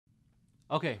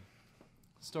Okay,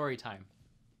 story time.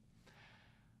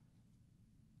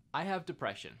 I have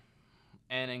depression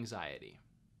and anxiety,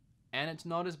 and it's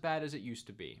not as bad as it used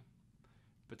to be,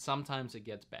 but sometimes it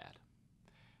gets bad.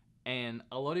 And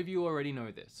a lot of you already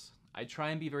know this. I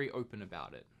try and be very open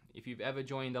about it. If you've ever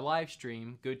joined a live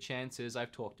stream, good chances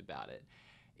I've talked about it.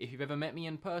 If you've ever met me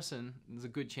in person, there's a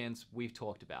good chance we've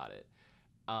talked about it.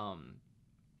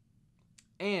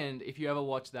 And if you ever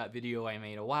watched that video I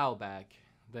made a while back,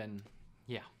 then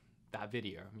yeah, that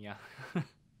video, yeah.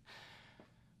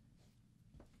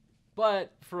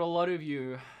 But for a lot of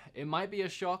you, it might be a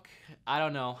shock. I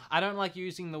don't know. I don't like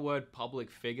using the word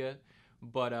public figure,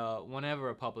 but whenever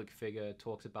a public figure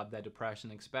talks about their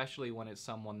depression, especially when it's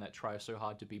someone that tries so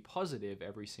hard to be positive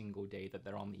every single day that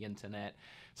they're on the internet,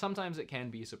 sometimes it can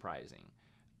be surprising.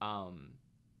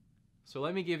 So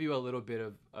let me give you a little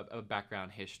bit of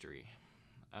background history.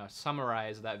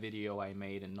 Summarize that video I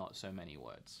made in not so many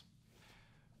words.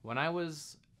 When I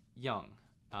was young,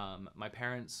 my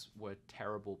parents were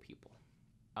terrible people.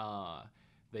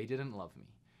 They didn't love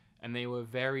me, and they were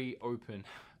very open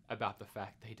about the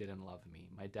fact they didn't love me.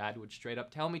 My dad would straight up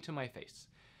tell me to my face,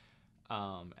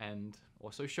 and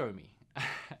also show me.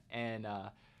 And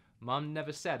Mom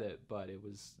never said it, but it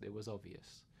was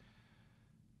obvious.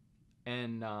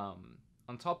 And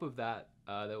on top of that,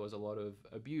 there was a lot of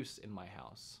abuse in my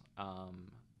house,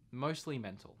 mostly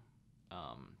mental.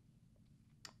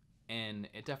 And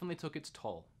it definitely took its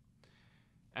toll.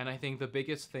 And I think the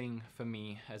biggest thing for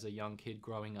me as a young kid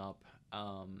growing up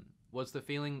was the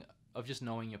feeling of just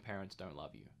knowing your parents don't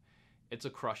love you. It's a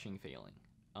crushing feeling.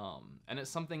 And it's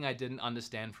something I didn't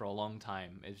understand for a long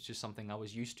time. It's just something I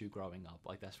was used to growing up.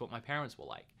 Like, that's what my parents were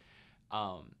like.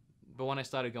 But when I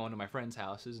started going to my friends'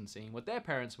 houses and seeing what their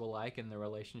parents were like and the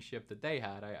relationship that they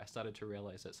had, I started to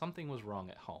realize that something was wrong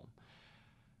at home.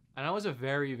 And I was a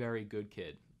very, very good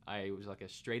kid. I was like a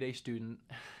straight A student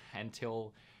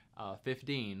until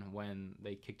 15 when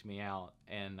they kicked me out,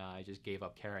 and I just gave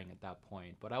up caring at that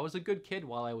point. But I was a good kid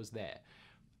while I was there.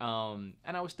 And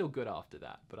I was still good after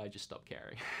that, but I just stopped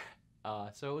caring.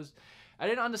 So it was, I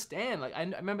didn't understand. Like, I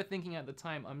remember thinking at the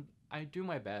time, I do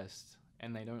my best,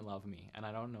 and they don't love me, and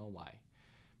I don't know why.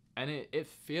 And it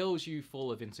fills you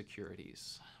full of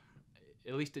insecurities.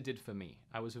 At least it did for me.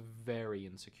 I was very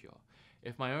insecure.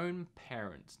 If my own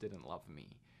parents didn't love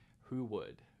me, who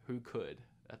would? Who could?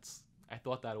 I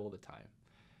thought that all the time.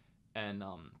 And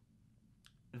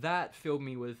that filled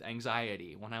me with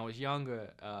anxiety. When I was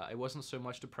younger, it wasn't so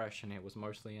much depression, it was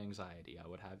mostly anxiety. I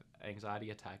would have anxiety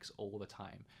attacks all the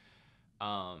time.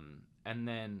 And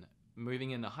then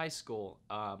moving into high school,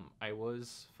 I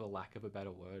was, for lack of a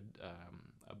better word,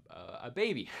 a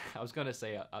baby. I was going to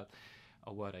say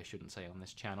a word I shouldn't say on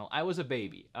this channel. I was a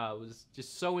baby. I was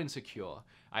just so insecure.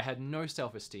 I had no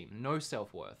self-esteem, no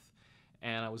self-worth,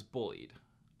 and I was bullied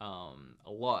a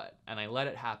lot. And I let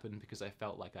it happen because I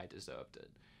felt like I deserved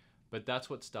it. But that's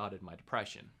what started my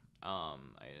depression.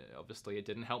 Obviously, it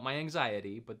didn't help my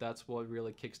anxiety, but that's what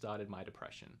really kickstarted my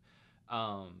depression.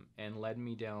 And led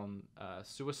me down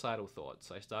suicidal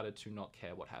thoughts. I started to not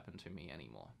care what happened to me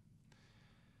anymore.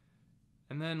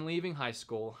 And then leaving high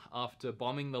school after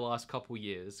bombing the last couple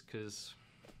years, because,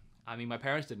 I mean, my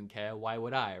parents didn't care, why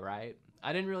would I, right?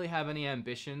 I didn't really have any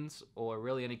ambitions or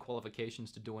really any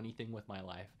qualifications to do anything with my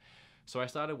life. So I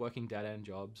started working dead-end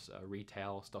jobs,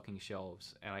 retail, stocking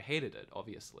shelves, and I hated it,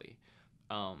 obviously.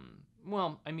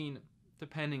 Well, I mean,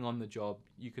 depending on the job,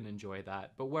 you can enjoy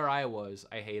that. But where I was,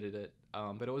 I hated it.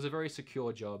 But it was a very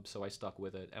secure job, so I stuck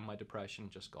with it, and my depression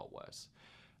just got worse.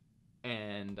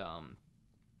 And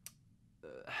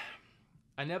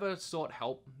I never sought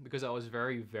help because I was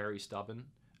very, very stubborn.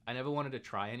 I never wanted to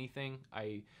try anything.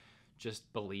 I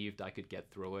just believed I could get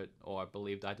through it, or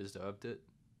believed I deserved it.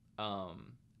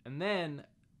 And then,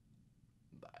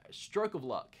 stroke of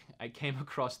luck, I came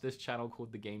across this channel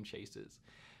called The Game Chasers.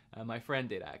 My friend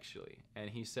did, actually,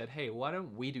 and he said, hey, why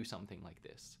don't we do something like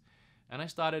this? And I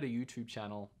started a YouTube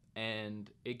channel, and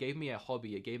it gave me a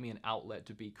hobby. It gave me an outlet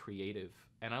to be creative,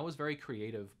 and I was very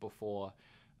creative before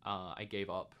I gave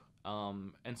up.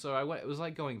 And so it was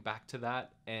like going back to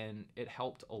that, and it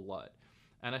helped a lot.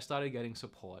 And I started getting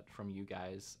support from you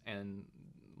guys, and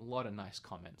a lot of nice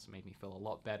comments made me feel a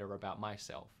lot better about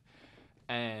myself.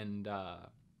 And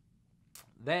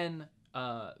then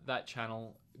that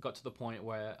channel got to the point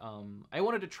where I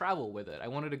wanted to travel with it. I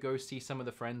wanted to go see some of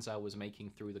the friends I was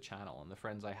making through the channel and the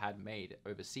friends I had made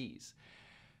overseas.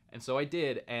 And so I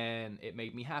did, and it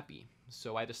made me happy.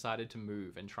 So I decided to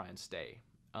move and try and stay.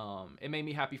 It made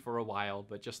me happy for a while,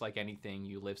 but just like anything,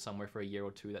 you live somewhere for a year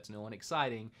or two that's new and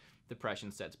exciting,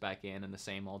 depression sets back in and the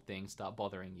same old things start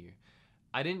bothering you.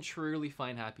 I didn't truly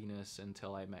find happiness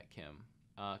until I met Kim.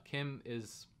 Kim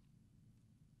is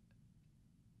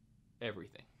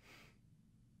everything.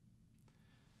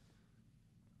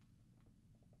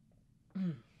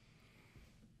 Promised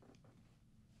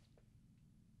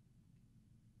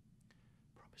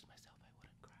myself I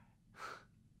wouldn't cry.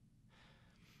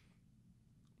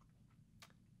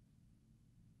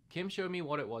 Kim showed me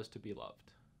what it was to be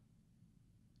loved.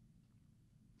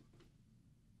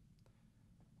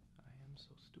 I am so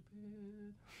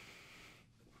stupid.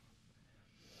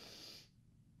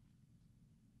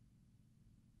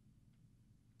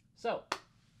 So,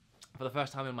 for the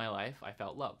first time in my life, I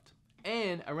felt loved.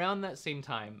 And around that same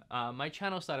time, my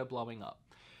channel started blowing up,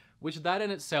 which that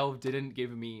in itself didn't give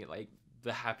me like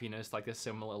the happiness, like a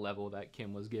similar level that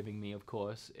Kim was giving me, of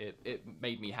course. It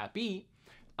made me happy,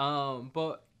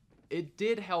 but it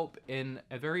did help in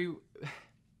a very,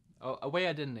 a way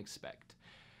I didn't expect.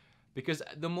 Because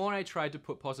the more I tried to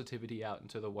put positivity out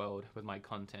into the world with my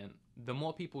content, the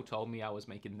more people told me I was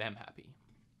making them happy.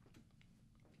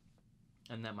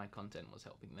 And that my content was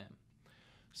helping them.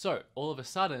 So, all of a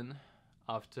sudden,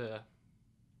 after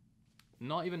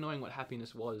not even knowing what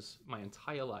happiness was my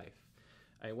entire life,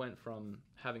 I went from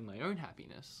having my own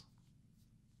happiness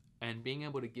and being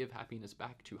able to give happiness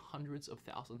back to hundreds of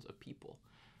thousands of people.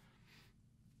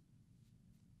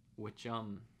 Which,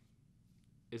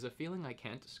 is a feeling I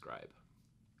can't describe.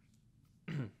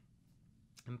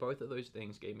 And both of those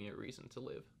things gave me a reason to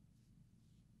live.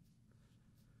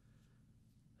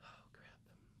 Oh, crap.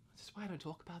 This is why I don't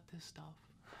talk about this stuff.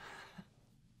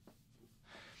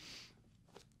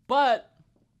 But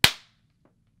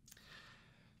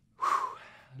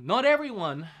not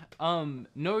everyone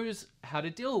knows how to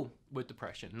deal with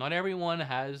depression. Not everyone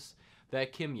has their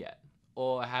Kim yet,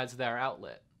 or has their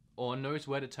outlet, or knows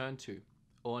where to turn to,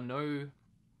 or know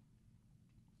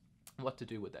what to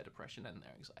do with their depression and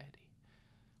their anxiety.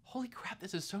 Holy crap,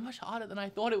 this is so much harder than I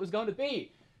thought it was going to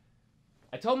be.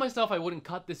 I told myself I wouldn't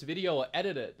cut this video or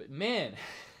edit it, but man.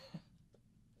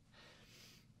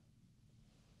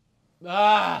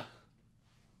 They're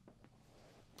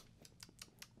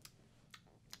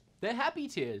happy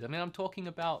tears. I mean, I'm talking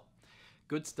about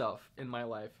good stuff in my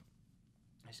life.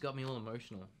 It's got me all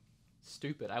emotional.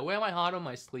 Stupid. I wear my heart on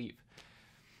my sleeve.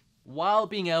 While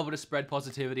being able to spread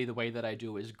positivity the way that I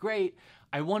do is great,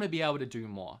 I want to be able to do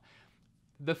more.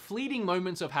 The fleeting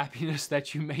moments of happiness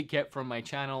that you may get from my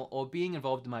channel or being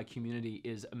involved in my community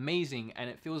is amazing, and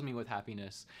it fills me with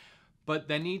happiness. But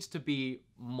there needs to be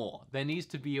more. There needs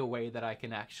to be a way that I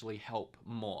can actually help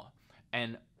more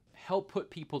and help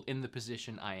put people in the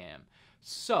position I am.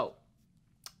 So,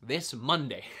 this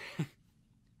Monday,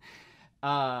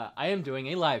 I am doing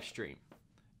a live stream.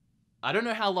 I don't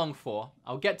know how long for,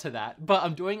 I'll get to that, but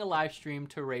I'm doing a live stream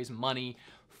to raise money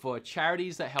for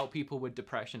charities that help people with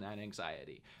depression and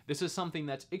anxiety. This is something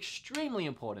that's extremely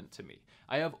important to me.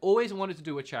 I have always wanted to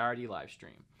do a charity live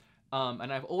stream,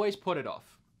 and I've always put it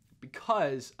off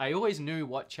because I always knew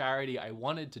what charity I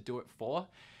wanted to do it for,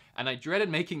 and I dreaded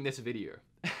making this video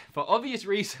for obvious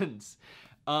reasons.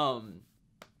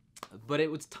 But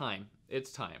it was time.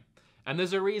 It's time. And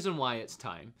there's a reason why it's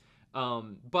time.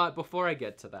 But before I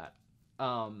get to that,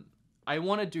 I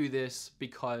want to do this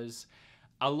because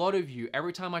a lot of you,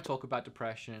 every time I talk about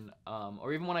depression,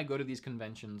 or even when I go to these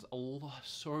conventions,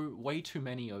 way too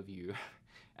many of you,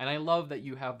 and I love that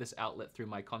you have this outlet through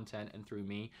my content and through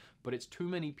me, but it's too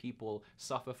many people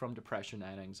suffer from depression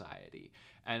and anxiety.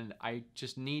 And I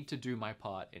just need to do my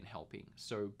part in helping.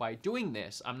 So by doing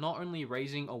this, I'm not only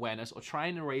raising awareness or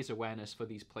trying to raise awareness for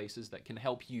these places that can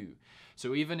help you.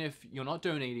 So even if you're not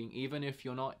donating, even if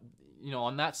you're not,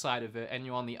 on that side of it, and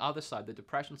you're on the other side, the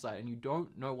depression side, and you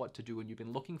don't know what to do and you've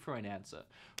been looking for an answer,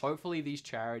 hopefully these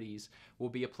charities will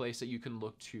be a place that you can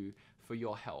look to for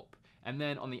your help. And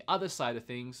then on the other side of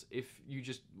things, if you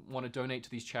just want to donate to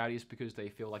these charities because they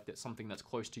feel like that's something that's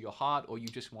close to your heart, or you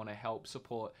just want to help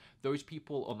support those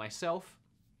people or myself,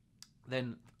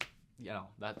 then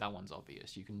that one's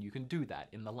obvious. You can do that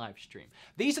in the live stream.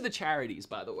 These are the charities,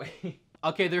 by the way.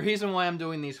 Okay, the reason why I'm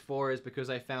doing these 4 is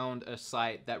because I found a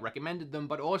site that recommended them,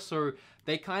 but also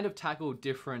they kind of tackle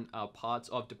different parts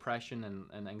of depression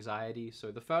and anxiety. So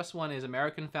the first one is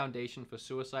American Foundation for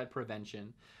Suicide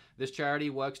Prevention. This charity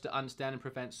works to understand and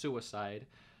prevent suicide.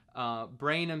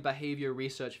 Brain and Behavior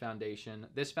Research Foundation.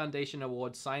 This foundation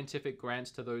awards scientific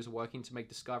grants to those working to make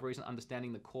discoveries and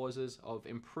understanding the causes of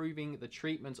improving the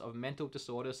treatments of mental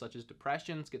disorders such as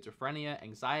depression, schizophrenia,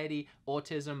 anxiety,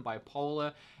 autism,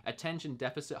 bipolar, attention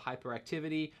deficit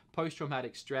hyperactivity,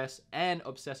 post-traumatic stress, and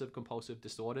obsessive compulsive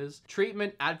disorders.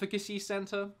 Treatment Advocacy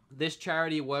Center. This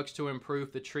charity works to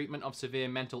improve the treatment of severe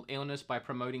mental illness by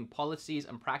promoting policies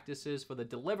and practices for the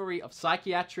delivery of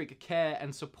psychiatric care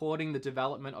and supporting the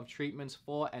development of treatments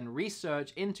for and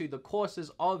research into the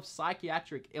causes of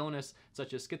psychiatric illness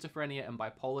such as schizophrenia and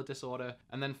bipolar disorder.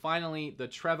 And then finally, the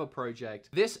Trevor Project.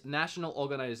 This national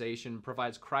organization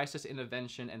provides crisis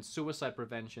intervention and suicide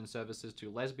prevention services to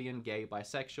lesbian, gay,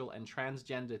 bisexual, and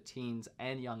transgender teens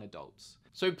and young adults.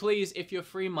 So please, if you're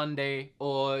free Monday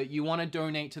or you want to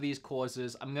donate to these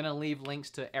causes, I'm going to leave links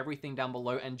to everything down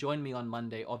below, and join me on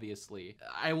Monday, obviously.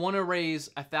 I want to raise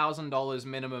 $1,000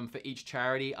 minimum for each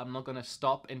charity. I'm not going to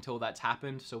stop until that's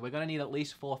happened. So we're going to need at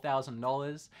least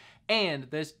 $4,000. And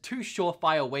there's two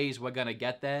surefire ways we're going to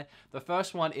get there. The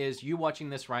first one is you watching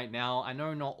this right now. I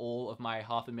know not all of my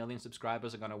 500,000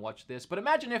 subscribers are going to watch this, but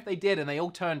imagine if they did and they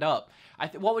all turned up.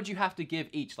 What would you have to give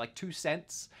each? Like 2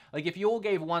 cents? Like if you all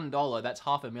gave $1, that's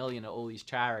 500,000 at all these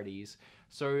charities.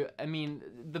 So, I mean,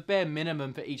 the bare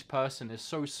minimum for each person is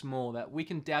so small that we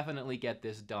can definitely get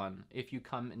this done if you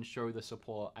come and show the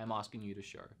support I'm asking you to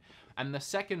show. And the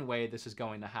second way this is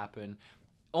going to happen,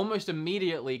 almost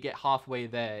immediately get halfway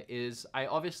there, is I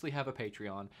obviously have a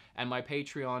Patreon, and my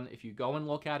Patreon, if you go and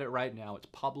look at it right now, it's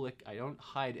public. I don't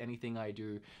hide anything I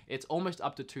do. It's almost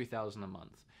up to $2,000 a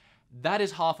month. That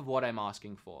is half of what I'm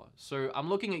asking for. So I'm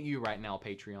looking at you right now,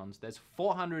 Patreons. There's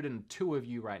 402 of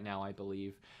you right now, I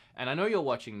believe. And I know you're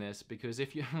watching this because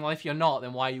if you're not,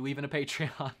 then why are you even a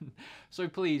Patreon? So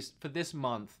please, for this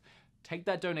month, take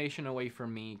that donation away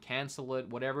from me, cancel it,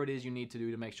 whatever it is you need to do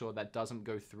to make sure that doesn't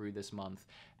go through this month.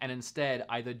 And instead,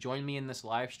 either join me in this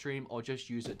live stream or just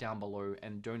use it down below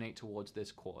and donate towards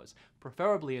this cause.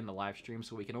 Preferably in the live stream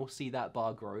so we can all see that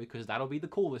bar grow, because that'll be the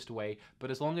coolest way. But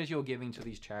as long as you're giving to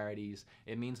these charities,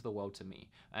 it means the world to me.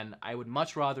 And I would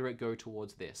much rather it go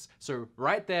towards this. So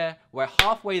right there, we're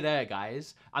halfway there,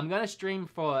 guys. I'm gonna stream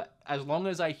for as long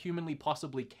as I humanly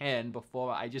possibly can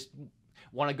before I just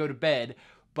want to go to bed.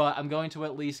 But I'm going to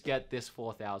at least get this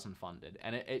 4,000 funded,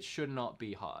 and it should not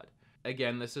be hard.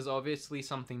 Again, this is obviously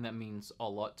something that means a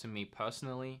lot to me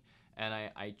personally, and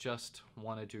I just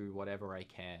want to do whatever I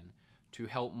can to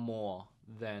help more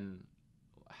than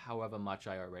however much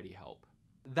I already help.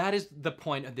 That is the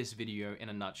point of this video in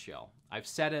a nutshell. I've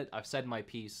said it, I've said my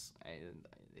piece.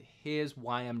 Here's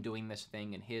why I'm doing this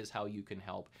thing, and here's how you can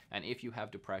help. And if you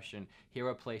have depression, here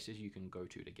are places you can go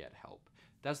to get help.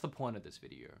 That's the point of this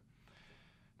video.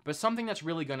 But something that's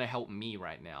really going to help me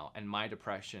right now and my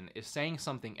depression is saying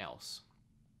something else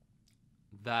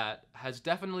that has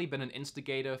definitely been an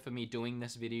instigator for me doing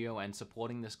this video and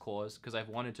supporting this cause, because I've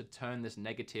wanted to turn this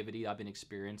negativity I've been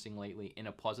experiencing lately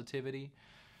into positivity.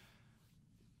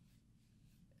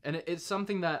 And it's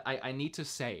something that I need to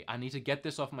say. I need to get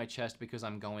this off my chest because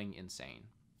I'm going insane.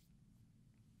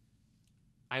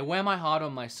 I wear my heart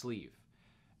on my sleeve.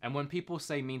 And when people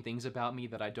say mean things about me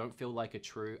that I don't feel like are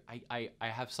true, I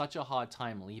have such a hard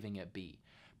time leaving it be.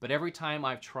 But every time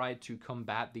I've tried to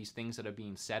combat these things that are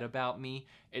being said about me,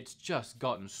 it's just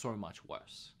gotten so much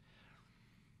worse.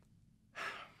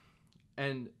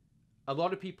 And a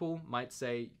lot of people might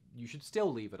say, you should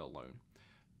still leave it alone.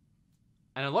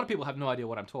 And a lot of people have no idea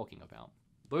what I'm talking about.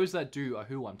 Those that do are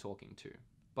who I'm talking to.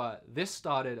 But this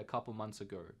started a couple months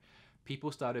ago.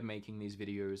 People started making these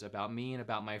videos about me and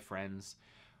about my friends,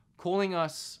 calling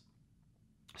us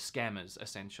scammers,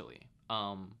 essentially,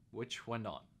 which we're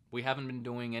not. We haven't been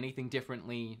doing anything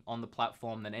differently on the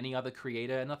platform than any other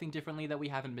creator, and nothing differently that we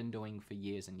haven't been doing for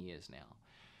years and years now.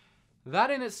 That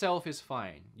in itself is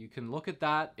fine. You can look at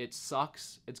that. It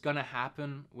sucks. It's gonna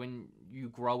happen when you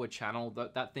grow a channel.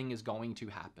 That thing is going to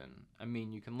happen. I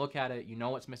mean, you can look at it, you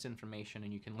know it's misinformation,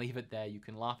 and you can leave it there. You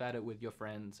can laugh at it with your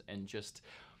friends and just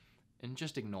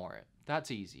ignore it.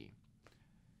 That's easy.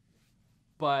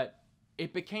 But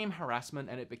it became harassment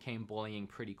and it became bullying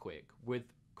pretty quick, with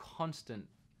constant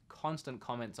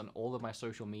comments on all of my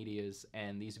social medias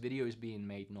and these videos being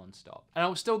made non-stop. And I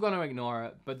was still going to ignore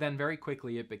it, but then very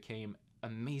quickly it became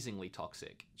amazingly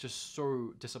toxic, just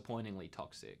so disappointingly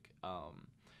toxic.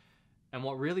 And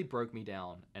what really broke me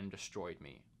down and destroyed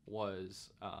me was,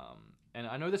 and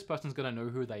I know this person's going to know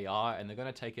who they are and they're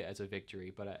going to take it as a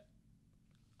victory, but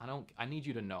I need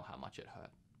you to know how much it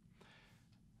hurt.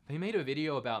 They made a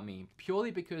video about me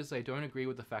purely because they don't agree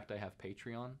with the fact I have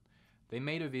Patreon. They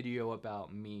made a video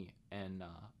about me and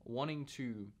wanting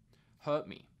to hurt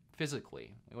me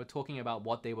physically. They were talking about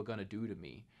what they were going to do to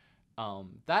me.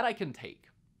 That I can take.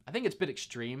 I think it's a bit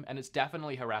extreme, and it's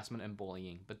definitely harassment and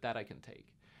bullying, but that I can take.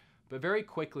 But very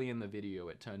quickly in the video,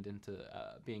 it turned into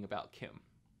being about Kim.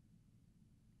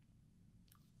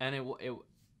 And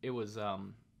it was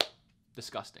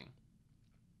disgusting.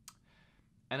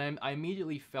 And I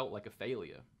immediately felt like a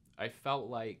failure. I felt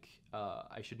like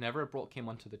I should never have brought Kim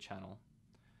onto the channel.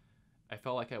 I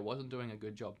felt like I wasn't doing a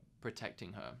good job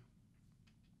protecting her.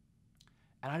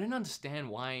 And I didn't understand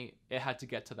why it had to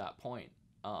get to that point.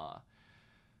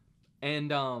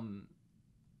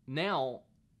 Now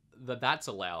that that's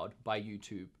allowed by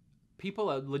YouTube,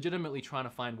 people are legitimately trying to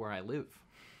find where I live.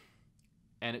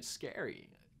 And it's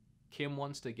scary. Kim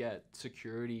wants to get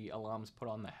security alarms put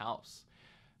on the house,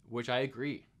 which I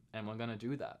agree, and we're gonna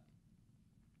do that.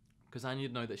 Because I need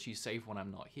to know that she's safe when I'm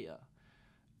not here.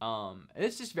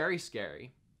 It's just very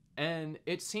scary. And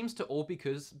it seems to all be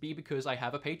because I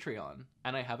have a Patreon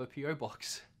and I have a PO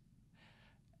box.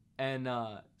 And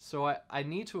so I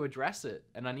need to address it,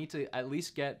 and I need to at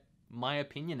least get my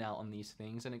opinion out on these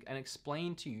things and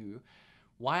explain to you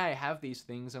why I have these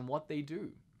things and what they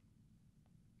do.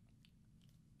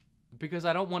 Because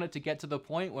I don't want it to get to the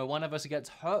point where one of us gets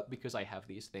hurt because I have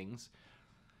these things.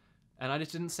 And I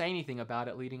just didn't say anything about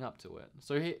it leading up to it.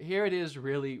 So here it is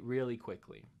really, really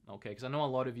quickly. Okay, because I know a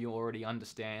lot of you already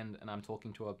understand, and I'm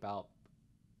talking to about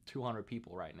 200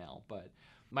 people right now. But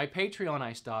my Patreon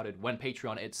I started when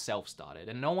Patreon itself started,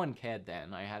 and no one cared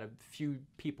then. I had a few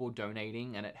people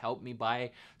donating, and it helped me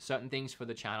buy certain things for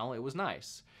the channel. It was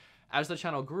nice. As the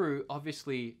channel grew,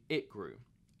 obviously it grew.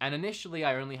 And initially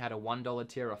I only had a $1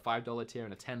 tier, a $5 tier,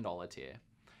 and a $10 tier.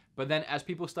 But then as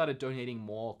people started donating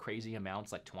more crazy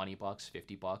amounts, like 20 bucks,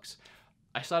 50 bucks,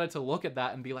 I started to look at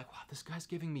that and be like, wow, this guy's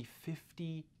giving me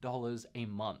 $50 a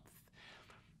month.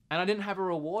 And I didn't have a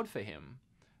reward for him.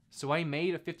 So I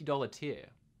made a $50 tier.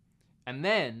 And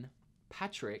then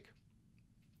Patrick,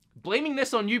 blaming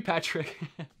this on you, Patrick.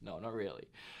 No, not really.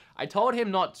 I told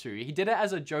him not to. He did it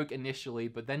as a joke initially,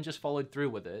 but then just followed through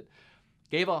with it.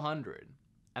 Gave 100.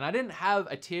 And I didn't have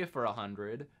a tier for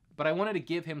 100, but I wanted to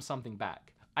give him something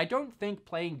back. I don't think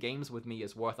playing games with me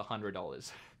is worth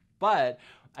 $100, but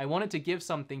I wanted to give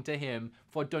something to him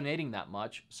for donating that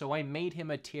much, so I made him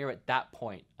a tier at that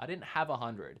point. I didn't have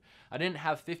 100. I didn't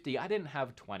have 50. I didn't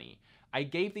have 20. I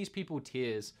gave these people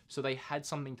tiers so they had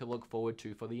something to look forward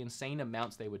to for the insane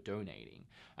amounts they were donating.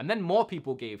 And then more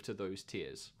people gave to those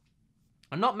tiers.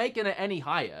 I'm not making it any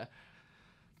higher,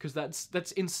 because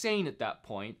that's insane at that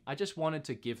point. I just wanted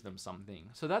to give them something.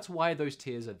 So that's why those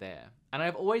tiers are there. And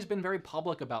I've always been very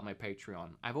public about my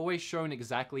Patreon. I've always shown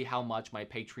exactly how much my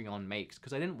Patreon makes,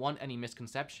 because I didn't want any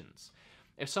misconceptions.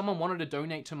 If someone wanted to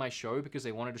donate to my show because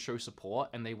they wanted to show support,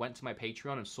 and they went to my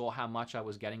Patreon and saw how much I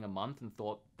was getting a month and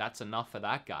thought, that's enough for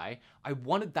that guy, I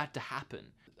wanted that to happen.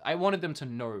 I wanted them to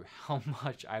know how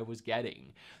much I was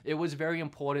getting. It was very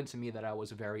important to me that I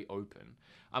was very open.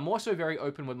 I'm also very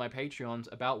open with my Patreons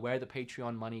about where the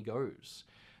Patreon money goes.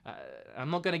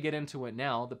 I'm not going to get into it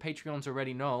now. The Patreons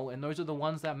already know, and those are the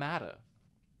ones that matter.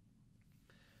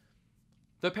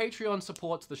 The Patreon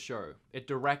supports the show. It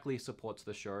directly supports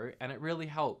the show, and it really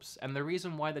helps. And the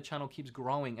reason why the channel keeps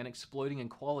growing and exploding in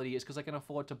quality is because I can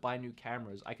afford to buy new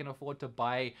cameras. I can afford to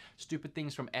buy stupid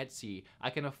things from Etsy. I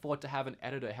can afford to have an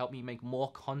editor help me make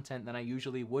more content than I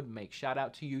usually would make. Shout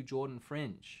out to you, Jordan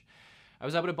Fringe. I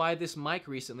was able to buy this mic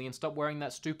recently and stop wearing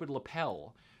that stupid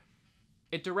lapel.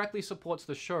 It directly supports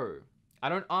the show. I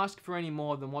don't ask for any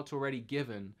more than what's already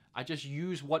given. I just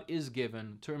use what is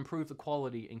given to improve the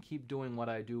quality and keep doing what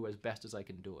I do as best as I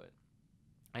can do it.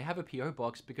 I have a PO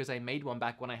box because I made one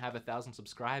back when I have 1,000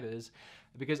 subscribers,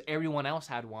 because everyone else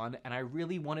had one, and I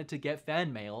really wanted to get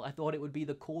fan mail. I thought it would be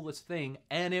the coolest thing,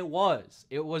 and it was.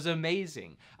 It was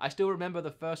amazing. I still remember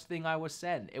the first thing I was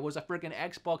sent. It was a freaking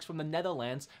Xbox from the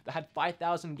Netherlands that had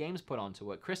 5,000 games put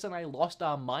onto it. Chris and I lost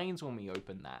our minds when we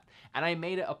opened that, and I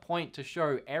made it a point to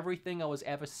show everything I was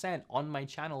ever sent on my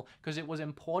channel because it was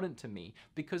important to me,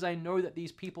 because I know that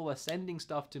these people are sending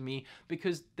stuff to me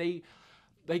because they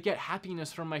get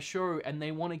happiness from my show and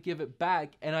they want to give it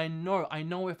back, and I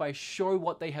know if I show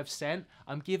what they have sent,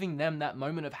 I'm giving them that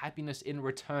moment of happiness in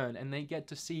return, and they get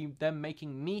to see them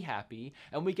making me happy,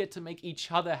 and we get to make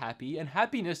each other happy, and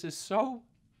happiness is so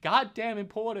goddamn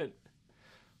important.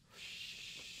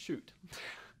 Shoot.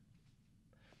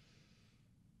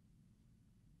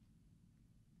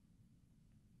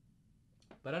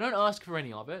 But I don't ask for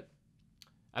any of it.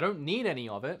 I don't need any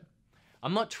of it.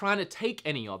 I'm not trying to take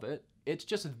any of it. It's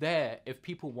just there if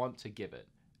people want to give it.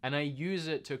 And I use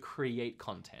it to create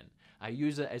content. I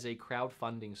use it as a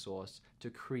crowdfunding source to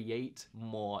create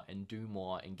more and do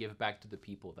more and give back to the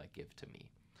people that give to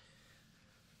me.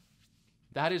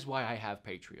 That is why I have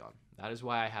Patreon. That is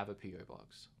why I have a PO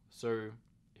box. So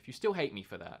if you still hate me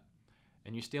for that,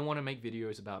 and you still want to make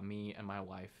videos about me and my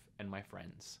wife and my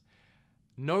friends,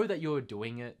 know that you're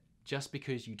doing it just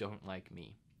because you don't like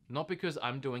me. Not because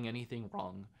I'm doing anything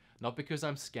wrong, not because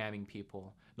I'm scamming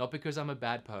people, not because I'm a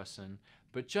bad person,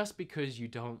 but just because you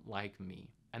don't like me.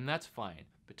 And that's fine.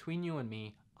 Between you and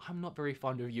me, I'm not very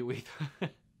fond of you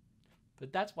either.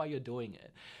 But that's why you're doing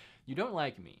it. You don't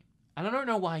like me. And I don't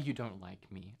know why you don't like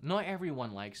me. Not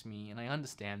everyone likes me, and I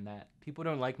understand that. People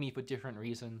don't like me for different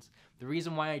reasons. The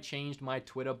reason why I changed my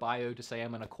Twitter bio to say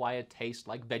I'm an acquired taste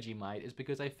like Vegemite is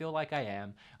because I feel like I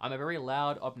am. I'm a very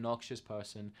loud, obnoxious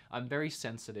person. I'm very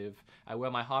sensitive. I wear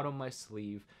my heart on my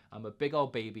sleeve. I'm a big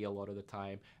old baby a lot of the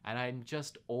time, and I'm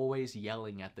just always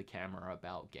yelling at the camera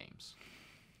about games.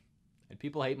 And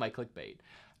people hate my clickbait.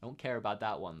 I don't care about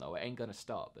that one, though. It ain't gonna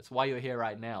stop. That's why you're here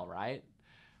right now, right?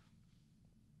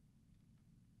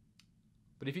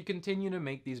 But if you continue to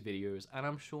make these videos, and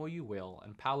I'm sure you will,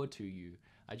 and power to you,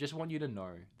 I just want you to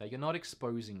know that you're not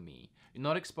exposing me. You're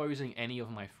not exposing any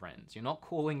of my friends. You're not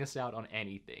calling us out on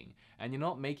anything. And you're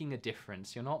not making a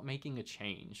difference. You're not making a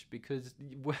change, because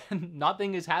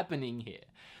nothing is happening here.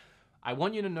 I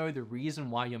want you to know the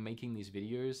reason why you're making these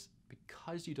videos,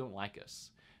 because you don't like us.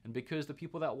 And because the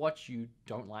people that watch you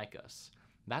don't like us.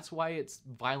 That's why it's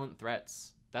violent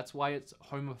threats. That's why it's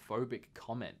homophobic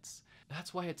comments.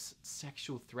 That's why it's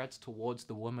sexual threats towards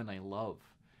the woman I love.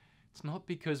 It's not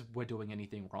because we're doing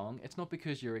anything wrong. It's not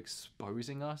because you're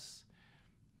exposing us.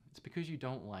 It's because you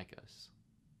don't like us.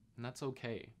 And that's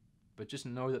okay. But just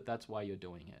know that that's why you're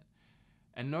doing it.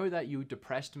 And know that you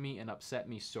depressed me and upset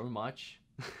me so much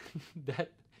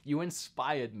that you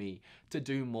inspired me to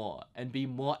do more and be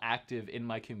more active in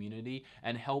my community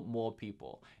and help more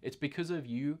people. It's because of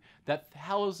you that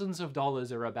thousands of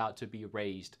dollars are about to be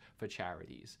raised for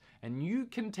charities. And you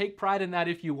can take pride in that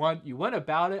if you want. You went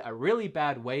about it a really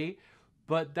bad way,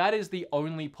 but that is the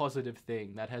only positive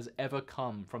thing that has ever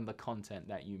come from the content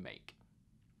that you make.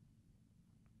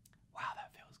 Wow,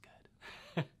 that feels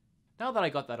good. Now that I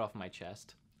got that off my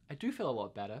chest, I do feel a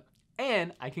lot better.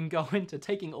 And I can go into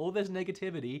taking all this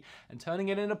negativity and turning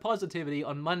it into positivity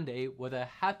on Monday with a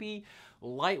happy,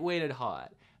 light-weighted heart.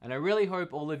 And I really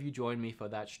hope all of you join me for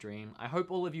that stream. I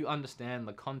hope all of you understand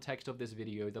the context of this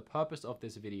video, the purpose of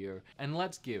this video. And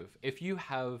let's give. If you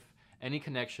have any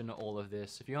connection to all of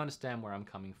this, if you understand where I'm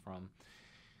coming from,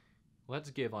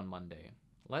 let's give on Monday.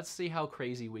 Let's see how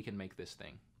crazy we can make this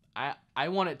thing. I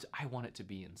want it to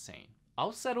be insane.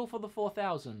 I'll settle for the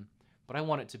 4,000, but I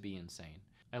want it to be insane.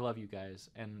 I love you guys,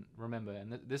 and remember,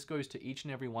 and this goes to each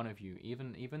and every one of you,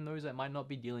 even those that might not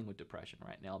be dealing with depression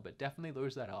right now, but definitely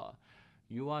those that are.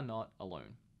 You are not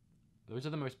alone. Those are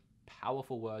the most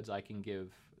powerful words I can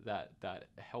give that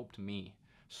helped me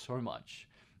so much,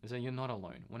 is that you're not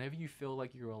alone. Whenever you feel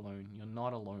like you're alone, you're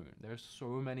not alone. There's so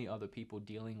many other people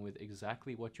dealing with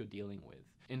exactly what you're dealing with.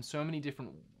 In so many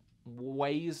different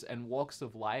ways and walks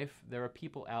of life, there are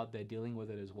people out there dealing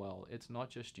with it as well. It's not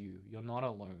just you. You're not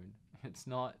alone. It's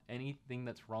not anything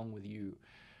that's wrong with you.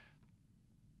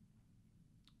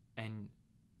 And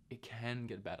it can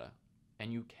get better.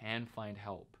 And you can find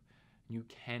help. You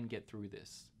can get through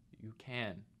this. You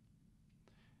can.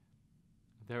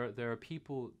 There are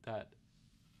people that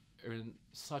are in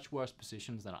such worse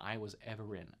positions than I was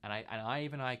ever in. And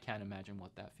I can't imagine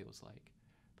what that feels like.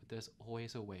 But there's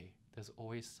always a way. There's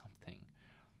always something.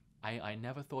 I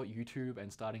never thought YouTube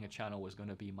and starting a channel was going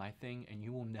to be my thing, and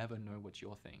you will never know what's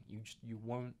your thing. You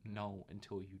won't know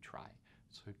until you try.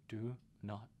 So do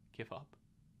not give up.